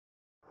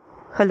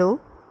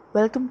Hello,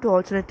 welcome to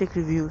Alternate Take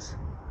Reviews.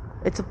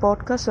 It's a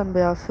podcast run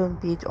by our film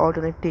page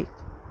Alternate Take.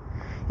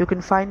 You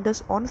can find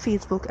us on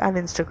Facebook and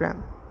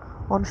Instagram.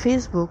 On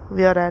Facebook,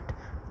 we are at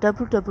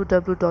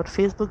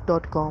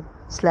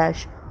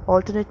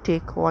www.facebook.com/alternate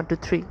take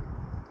 123.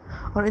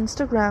 On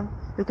Instagram,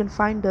 you can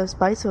find us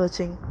by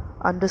searching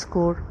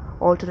underscore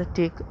alternate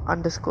take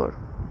underscore.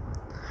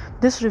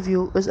 This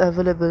review is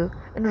available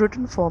in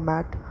written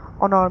format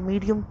on our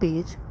Medium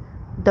page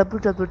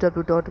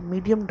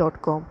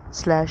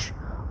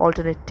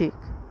www.medium.com/alternate take.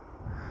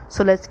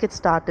 So let's get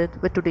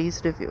started with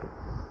today's review.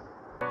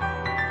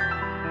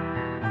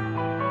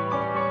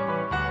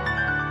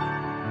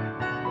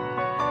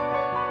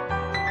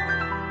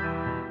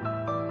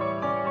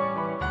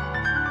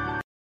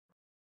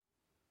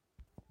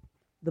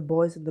 The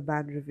Boys in the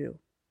Band review.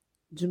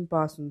 Jim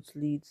Parsons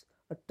leads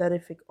a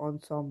terrific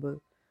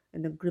ensemble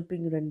in a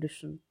gripping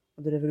rendition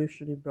of the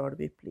revolutionary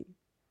Broadway play.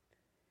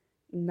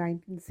 In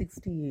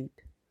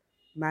 1968,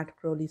 Matt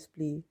Crowley's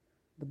play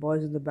The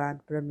Boys in the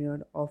Band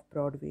premiered off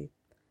Broadway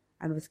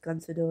and was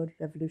considered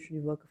a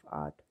revolutionary work of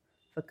art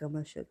for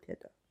commercial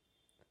theatre.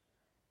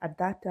 At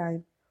that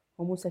time,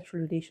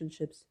 homosexual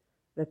relationships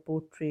were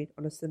portrayed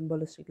on a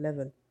symbolistic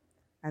level,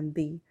 and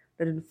they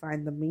didn't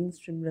find the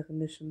mainstream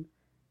recognition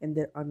in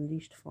their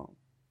unleashed form.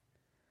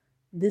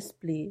 This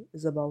play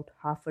is about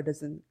half a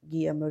dozen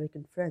gay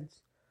American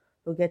friends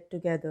who get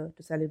together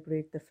to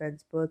celebrate their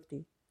friend's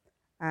birthday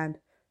and,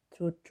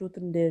 through truth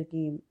and dare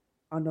game,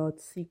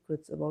 unearth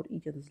secrets about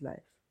each other's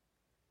life.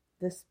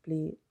 This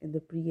play in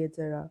the pre-AIDS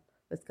era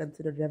was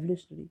considered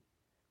revolutionary,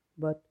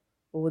 but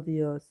over the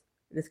years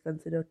it is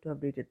considered to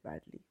have dated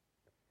badly.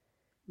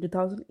 In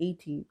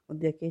 2018, on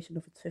the occasion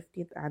of its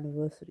 50th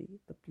anniversary,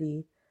 the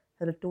play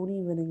had a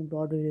Tony-winning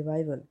Broadway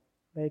revival,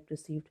 where it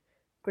received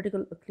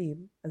critical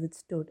acclaim as it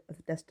stood as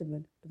a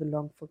testament to the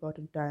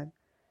long-forgotten time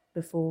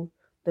before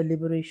the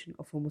liberation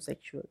of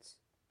homosexuals.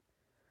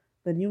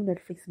 The new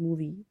Netflix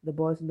movie, The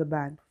Boys in the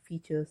Band,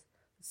 features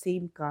the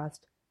same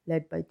cast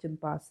led by Jim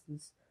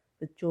Parsons,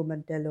 with Joe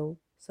Mantello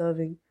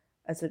serving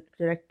as a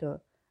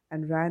director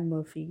and Ryan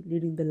Murphy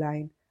leading the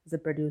line as a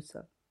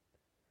producer.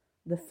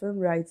 The film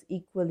rides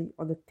equally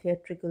on the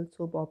theatrical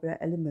soap opera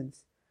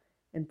elements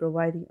in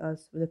providing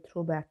us with a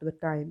throwback to the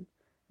time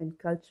when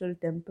cultural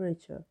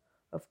temperature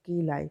of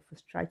gay life was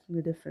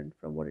strikingly different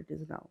from what it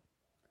is now.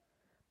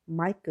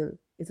 Michael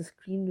is a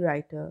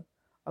screenwriter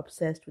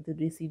obsessed with a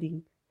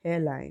receding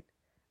hairline,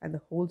 and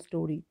the whole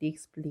story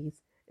takes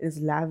place in his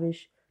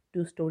lavish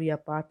two-story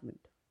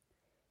apartment.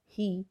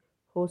 He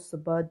hosts a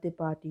birthday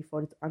party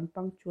for his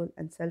unpunctual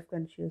and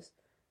self-conscious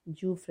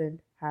Jew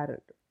friend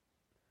Harold.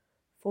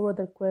 Four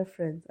other queer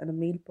friends and a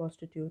male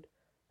prostitute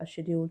are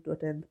scheduled to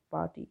attend the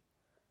party,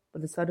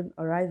 but the sudden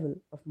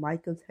arrival of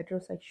Michael's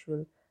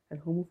heterosexual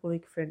and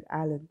homophobic friend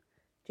Alan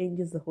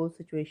changes the whole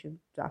situation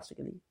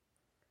drastically.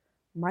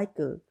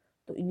 Michael,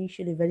 though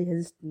initially very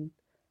hesitant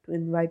to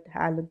invite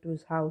Alan to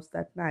his house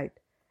that night,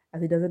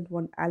 as he doesn't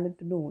want Alan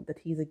to know that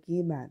he is a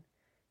gay man,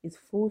 is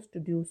forced to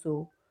do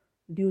so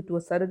due to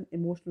a sudden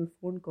emotional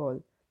phone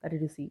call that he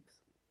receives.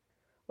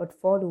 What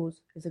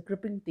follows is a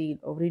gripping tale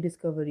of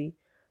rediscovery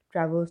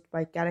traversed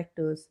by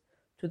characters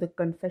through the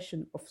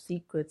confession of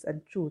secrets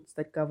and truths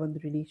that govern the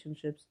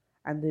relationships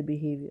and their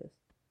behaviors.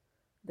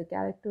 The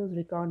characters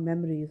recount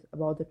memories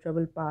about their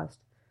troubled past,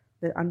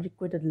 their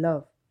unrequited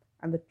love,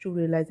 and the true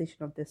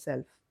realization of their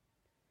self.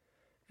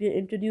 We are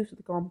introduced to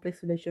the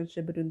complex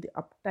relationship between the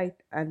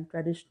uptight and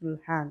traditional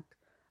Hank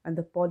and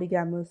the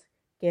polygamous,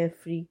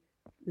 carefree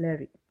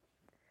Larry.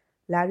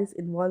 Larry's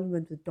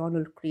involvement with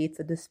Donald creates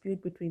a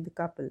dispute between the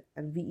couple,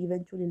 and we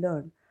eventually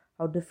learn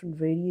how different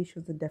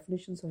variations and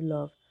definitions of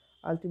love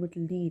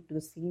ultimately lead to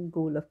the same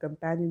goal of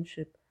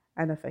companionship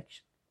and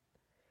affection.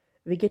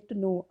 We get to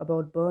know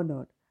about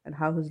Bernard and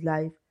how his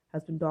life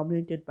has been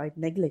dominated by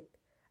neglect,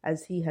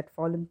 as he had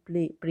fallen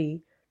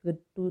prey to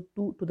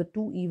the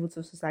two evils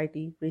of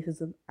society,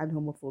 racism and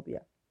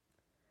homophobia.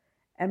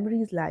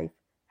 Emery's life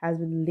has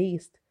been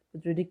laced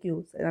with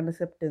ridicule and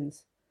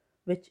unacceptance,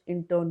 which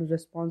in turn is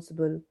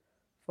responsible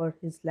for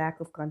his lack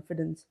of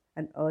confidence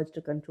and urge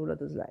to control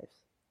others'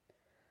 lives.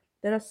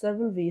 There are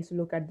several ways to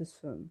look at this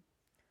film.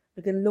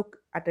 We can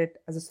look at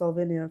it as a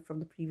souvenir from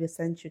the previous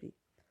century,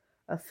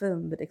 a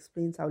film that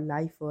explains how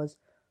life was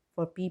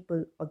for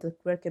people of the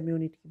queer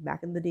community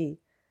back in the day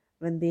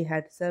when they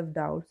had self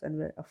doubts and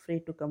were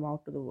afraid to come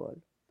out to the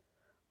world.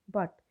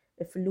 But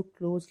if we look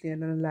closely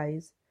and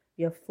analyze,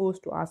 we are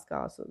forced to ask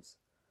ourselves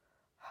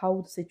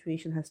how the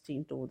situation has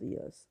changed over the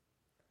years.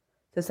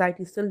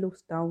 Society still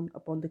looks down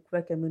upon the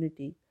queer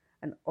community,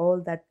 and all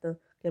that the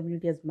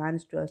community has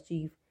managed to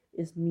achieve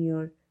is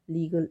mere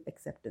legal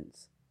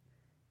acceptance.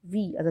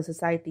 We as a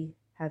society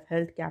have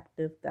held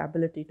captive the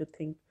ability to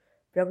think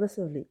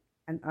progressively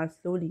and are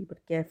slowly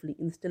but carefully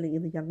instilling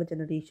in the younger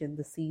generation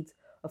the seeds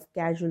of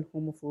casual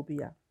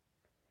homophobia.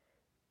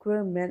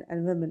 Queer men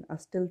and women are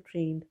still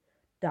trained,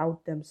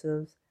 doubt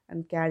themselves,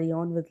 and carry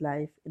on with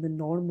life in the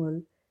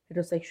normal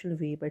heterosexual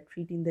way by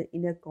treating their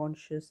inner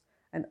conscious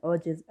and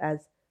urges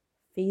as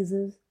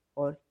phases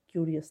or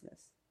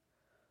curiousness.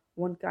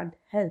 One can't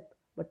help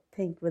but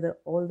think whether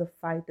all the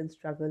fight and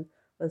struggle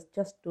was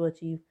just to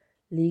achieve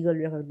legal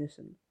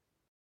recognition.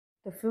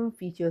 The film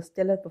features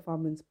stellar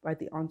performance by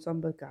the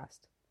ensemble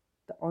cast.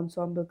 The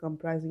ensemble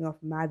comprising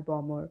of Matt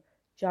Bomer,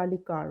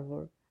 Charlie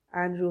Carver,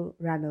 Andrew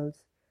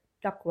Rannells,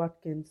 Chuck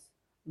Watkins,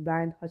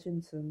 Brian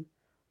Hutchinson,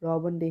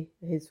 Robin De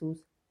Jesus,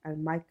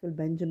 and Michael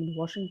Benjamin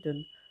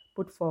Washington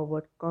put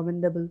forward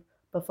commendable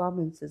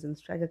performances and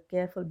strike a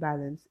careful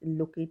balance in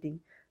locating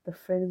the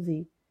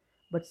frenzy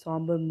but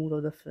somber mood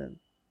of the film.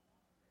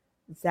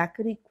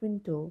 Zachary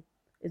Quinto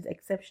is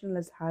exceptional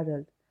as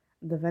Harold,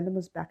 and the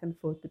venomous back and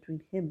forth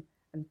between him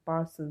and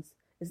Parsons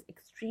is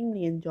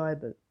extremely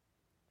enjoyable.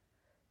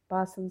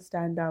 Parsons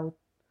stands out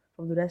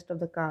from the rest of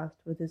the cast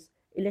with his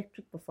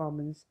electric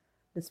performance,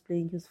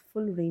 displaying his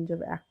full range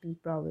of acting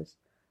prowess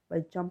by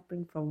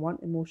jumping from one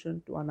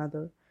emotion to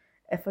another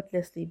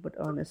effortlessly but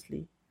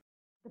earnestly.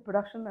 The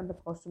production and the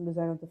costume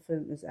design of the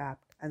film is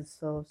apt and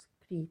serves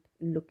Crete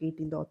in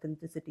locating the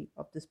authenticity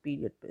of this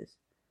period piece.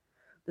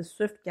 The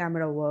swift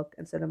camera work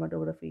and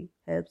cinematography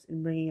helps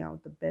in bringing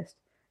out the best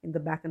in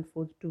the back and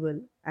forth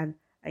duel and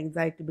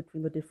anxiety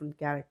between the different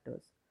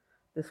characters.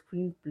 The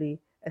screenplay,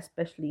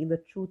 especially in the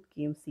truth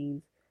game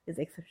scenes, is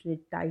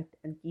exceptionally tight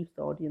and keeps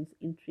the audience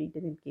intrigued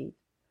and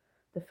engaged.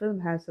 The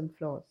film has some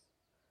flaws.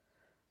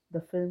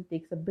 The film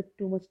takes a bit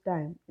too much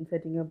time in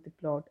setting up the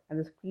plot, and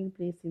the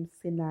screenplay seems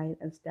senile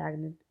and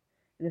stagnant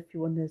in a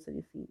few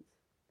unnecessary scenes.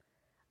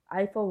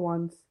 I, for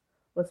once,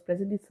 was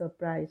pleasantly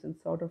surprised and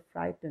sort of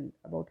frightened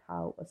about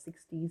how a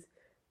 60s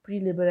pre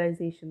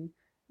liberalization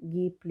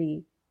gay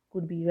play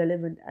could be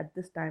relevant at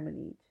this time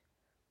and age.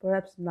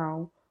 Perhaps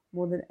now,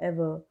 more than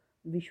ever,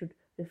 we should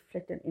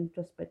reflect and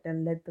introspect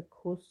and let the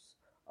ghosts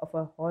of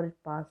our horrid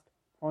past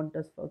haunt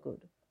us for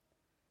good.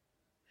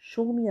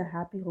 Show me a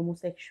happy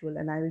homosexual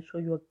and I will show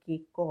you a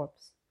gay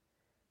corpse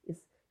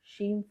is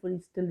shamefully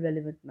still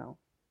relevant now.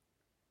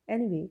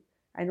 Anyway,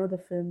 I know the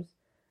film's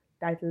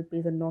title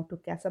pays a nod to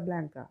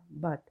Casablanca,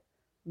 but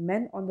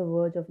Men on the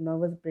Verge of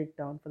Nervous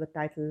Breakdown for the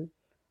title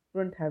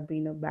wouldn't have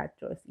been a bad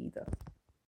choice either.